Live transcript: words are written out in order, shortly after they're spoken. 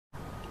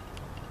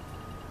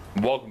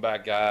Welcome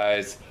back,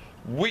 guys.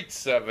 Week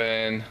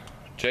 7.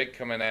 Jake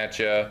coming at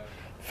you.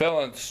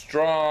 Feeling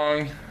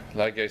strong.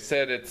 Like I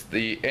said, it's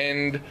the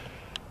end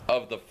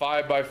of the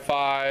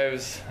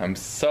 5x5s. I'm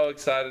so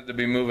excited to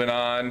be moving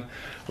on.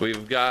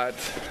 We've got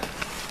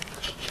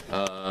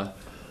a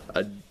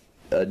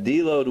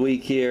deload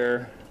week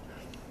here.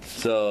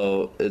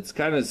 So it's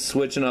kind of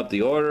switching up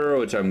the order,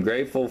 which I'm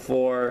grateful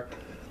for,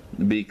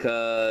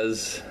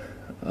 because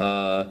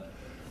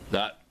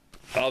that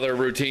other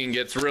routine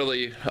gets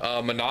really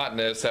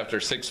monotonous after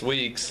 6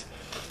 weeks.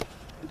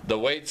 The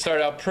weights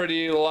start out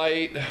pretty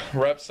light,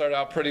 reps start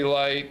out pretty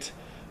light,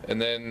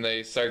 and then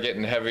they start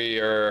getting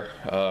heavier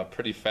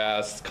pretty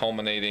fast,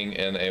 culminating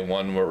in a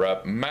 1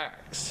 rep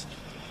max.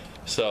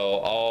 So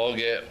I'll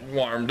get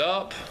warmed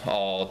up,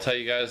 I'll tell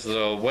you guys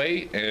the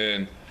weight,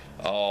 and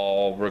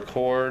I'll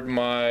record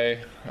my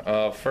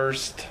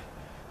first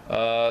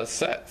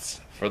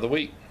sets for the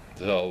week.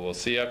 So we'll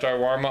see you after I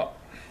warm up.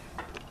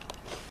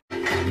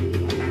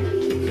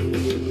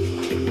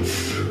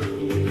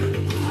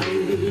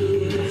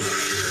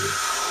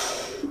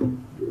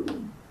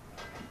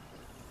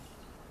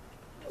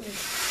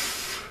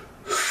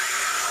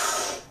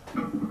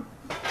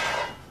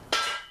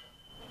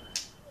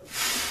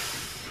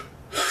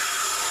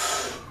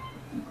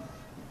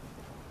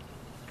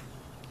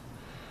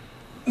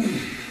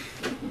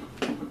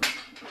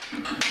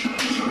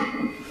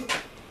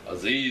 That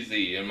was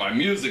easy, and my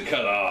music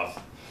cut off.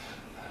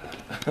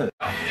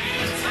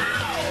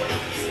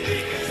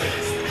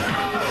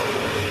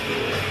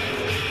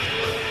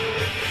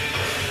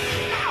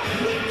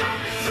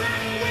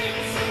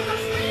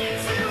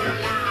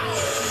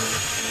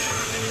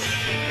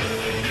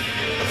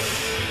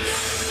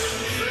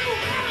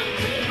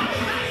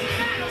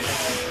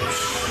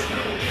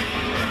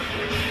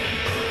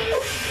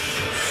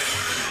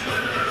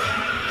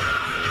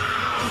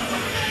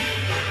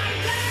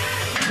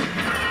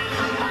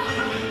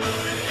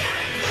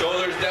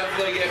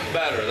 Getting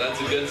better. That's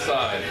a good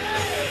sign.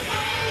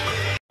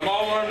 I'm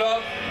all warmed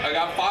up. I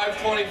got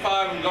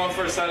 525. I'm going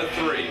for a set of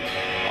 3.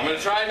 I'm going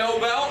to try no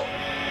belt.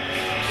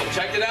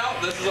 Check it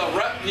out. This is a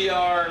rep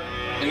PR,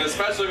 and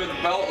especially with the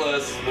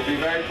beltless, will be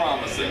very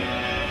promising.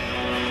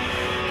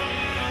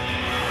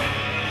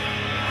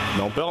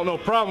 No belt, no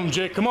problem,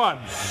 Jake. Come on.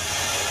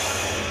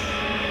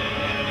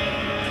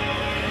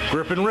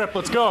 Grip and rip.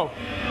 Let's go.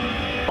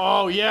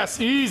 Oh, yes.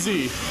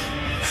 Easy.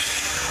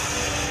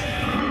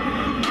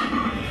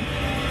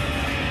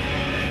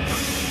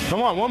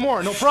 Come on, one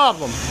more, no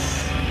problem.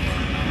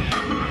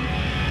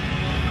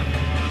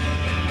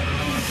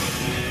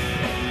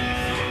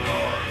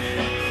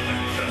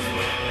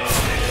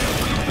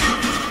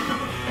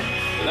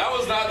 That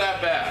was not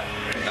that bad.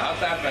 Not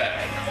that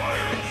bad.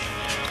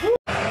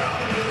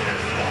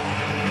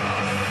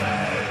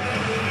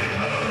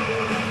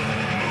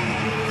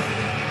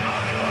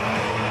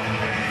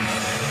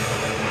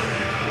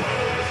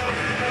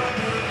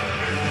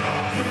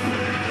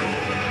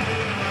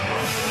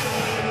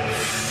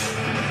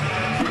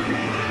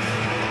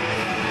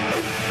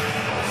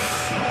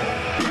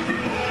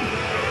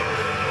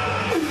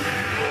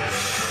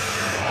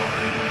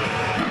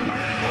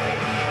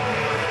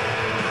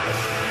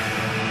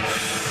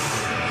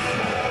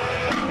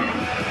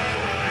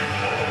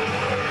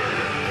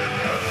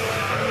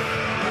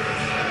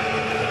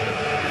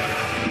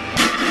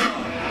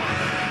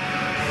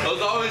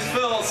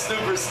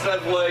 Super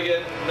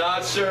stud-legged.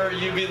 Not sure.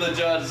 You be the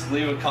judge.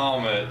 Leave a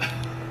comment.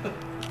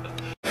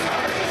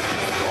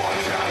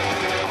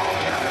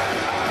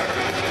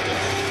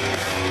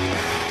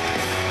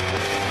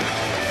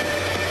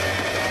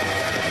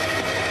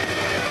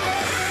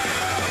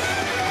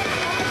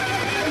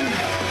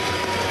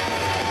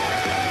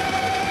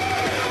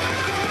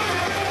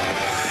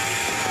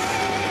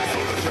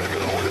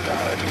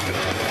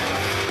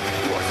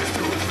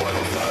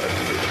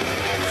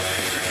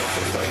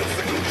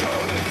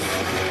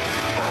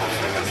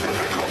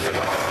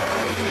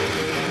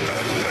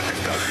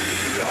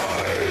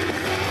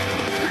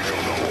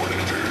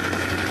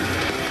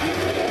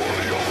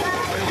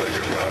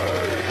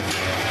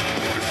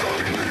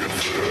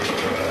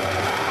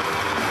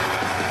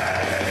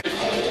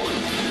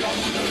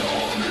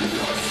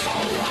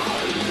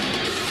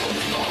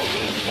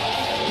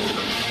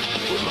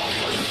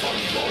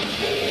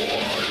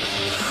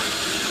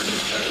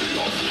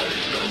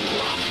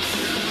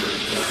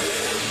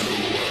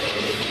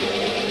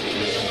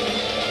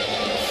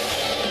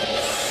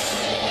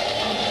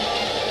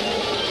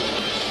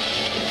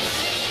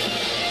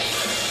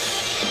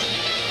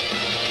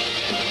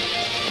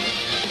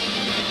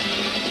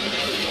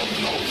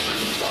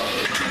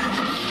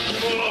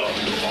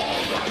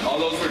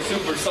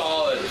 Super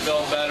solid,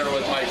 feel better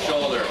with my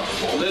shoulder.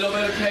 A little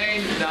bit of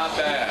pain, not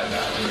bad.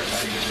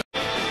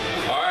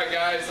 Alright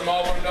guys, I'm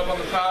all warmed up on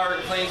the power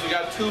cleans. We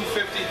got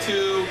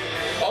 252,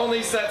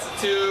 only sets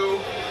of 2.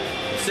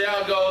 See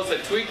how it goes.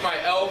 I tweaked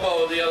my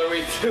elbow the other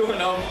week doing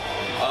them.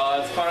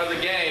 It's part of the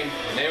game,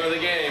 name of the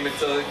game. It's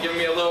giving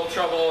me a little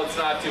trouble, it's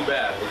not too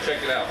bad. We'll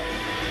check it out.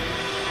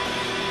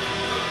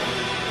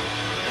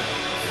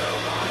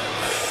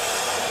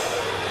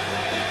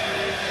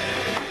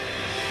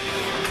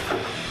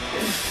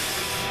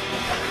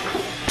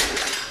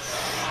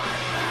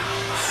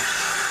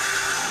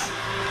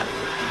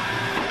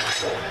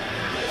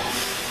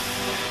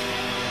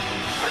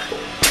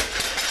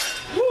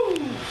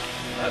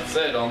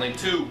 That's it, only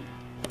 2.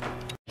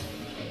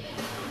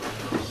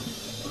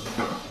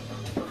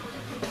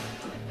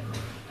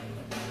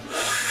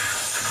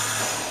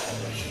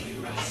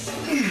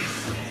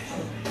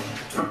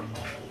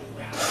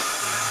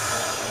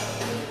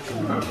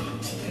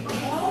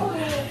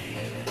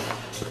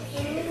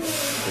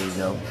 There you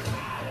go.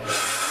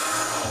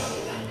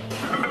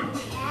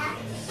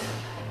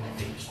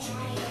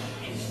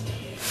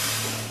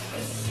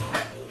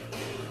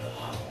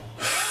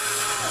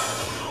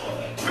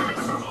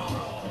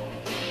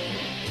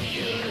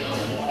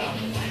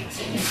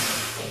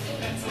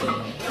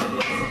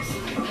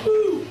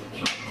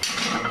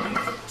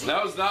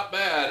 That was not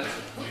bad.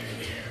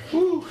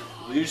 Whew.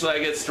 Usually I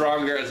get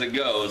stronger as it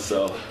goes,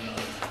 so.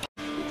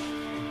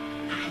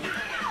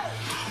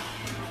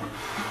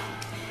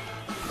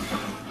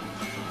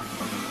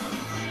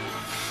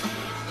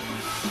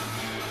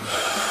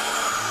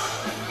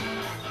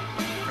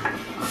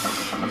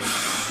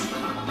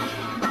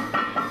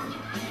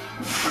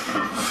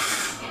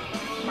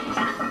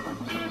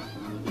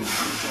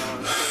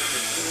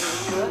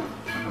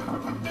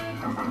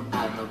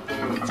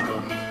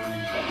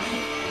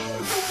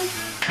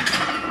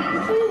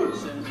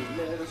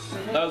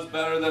 That was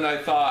better than I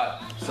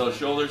thought. So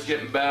shoulders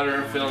getting better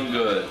and feeling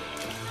good.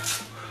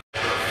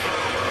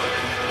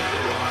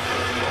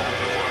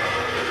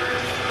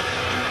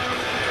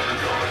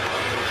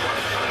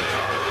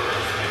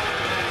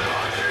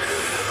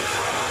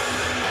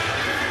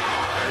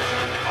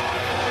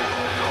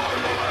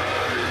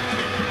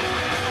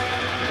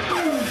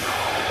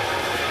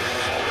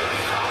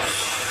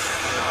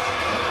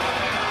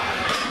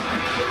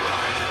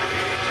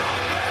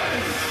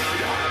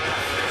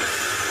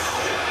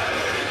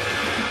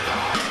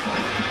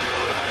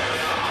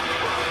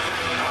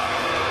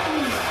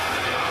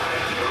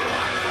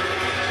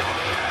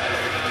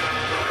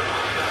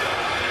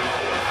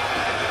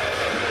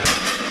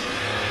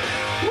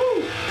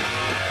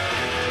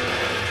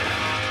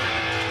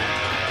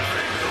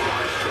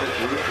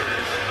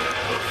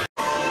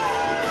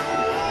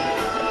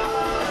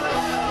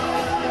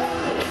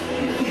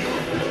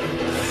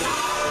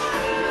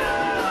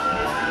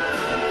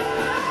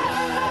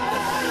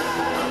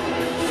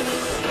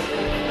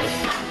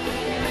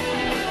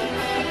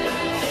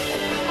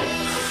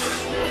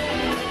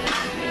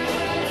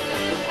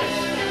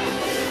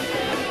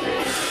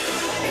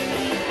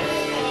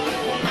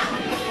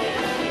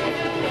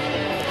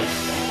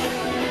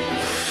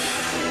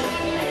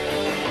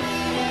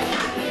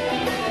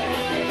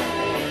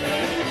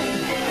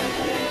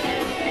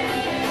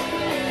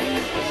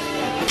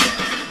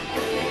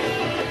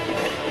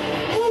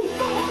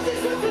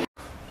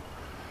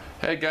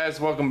 Hey guys,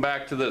 welcome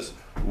back to this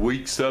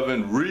week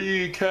 7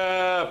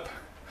 recap.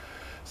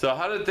 So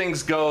how did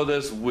things go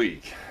this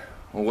week?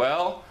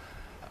 Well,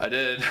 I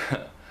did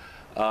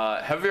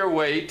heavier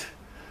weight,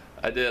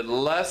 I did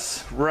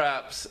less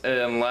reps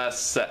and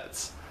less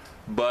sets,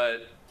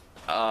 but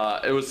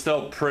it was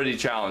still pretty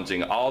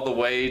challenging. All the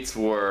weights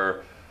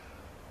were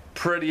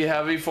pretty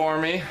heavy for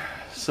me,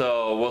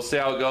 so we'll see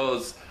how it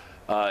goes.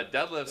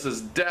 Deadlifts is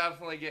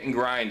definitely getting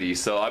grindy,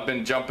 so I've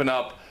been jumping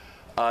up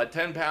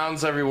 10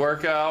 pounds every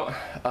workout.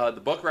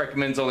 The book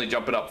recommends only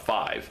jumping up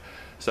 5.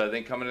 So I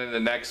think coming into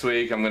next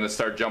week, I'm going to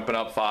start jumping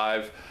up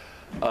 5.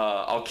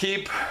 I'll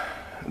keep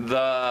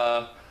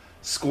the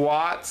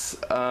squats.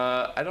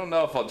 I don't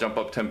know if I'll jump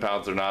up 10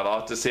 pounds or not. I'll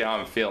have to see how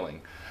I'm feeling.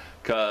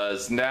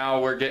 Because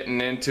now we're getting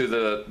into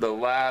the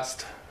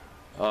last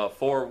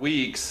 4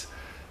 weeks.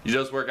 You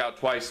just work out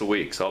twice a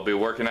week. So I'll be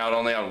working out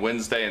only on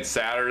Wednesday and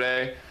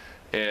Saturday.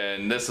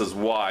 And this is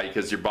why,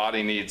 because your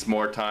body needs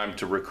more time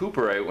to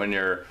recuperate when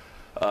you're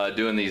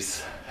doing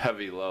these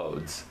heavy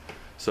loads.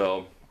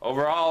 So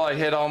overall, I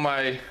hit all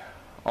my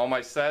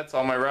sets,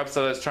 all my reps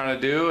that I was trying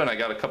to do, and I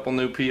got a couple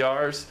new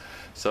PRs,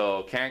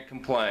 so can't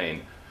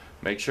complain.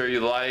 Make sure you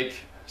like,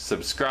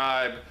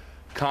 subscribe,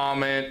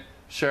 comment,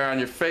 share on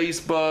your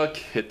Facebook,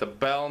 hit the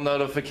bell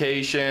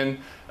notification.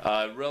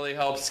 It really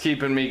helps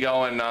keeping me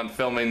going on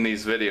filming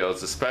these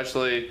videos,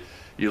 especially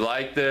you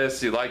like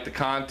this, you like the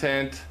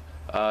content.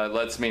 It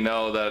lets me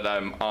know that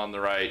I'm on the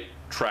right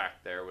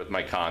track there with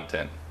my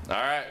content. All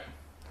right.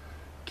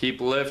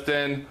 Keep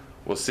lifting.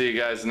 We'll see you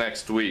guys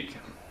next week.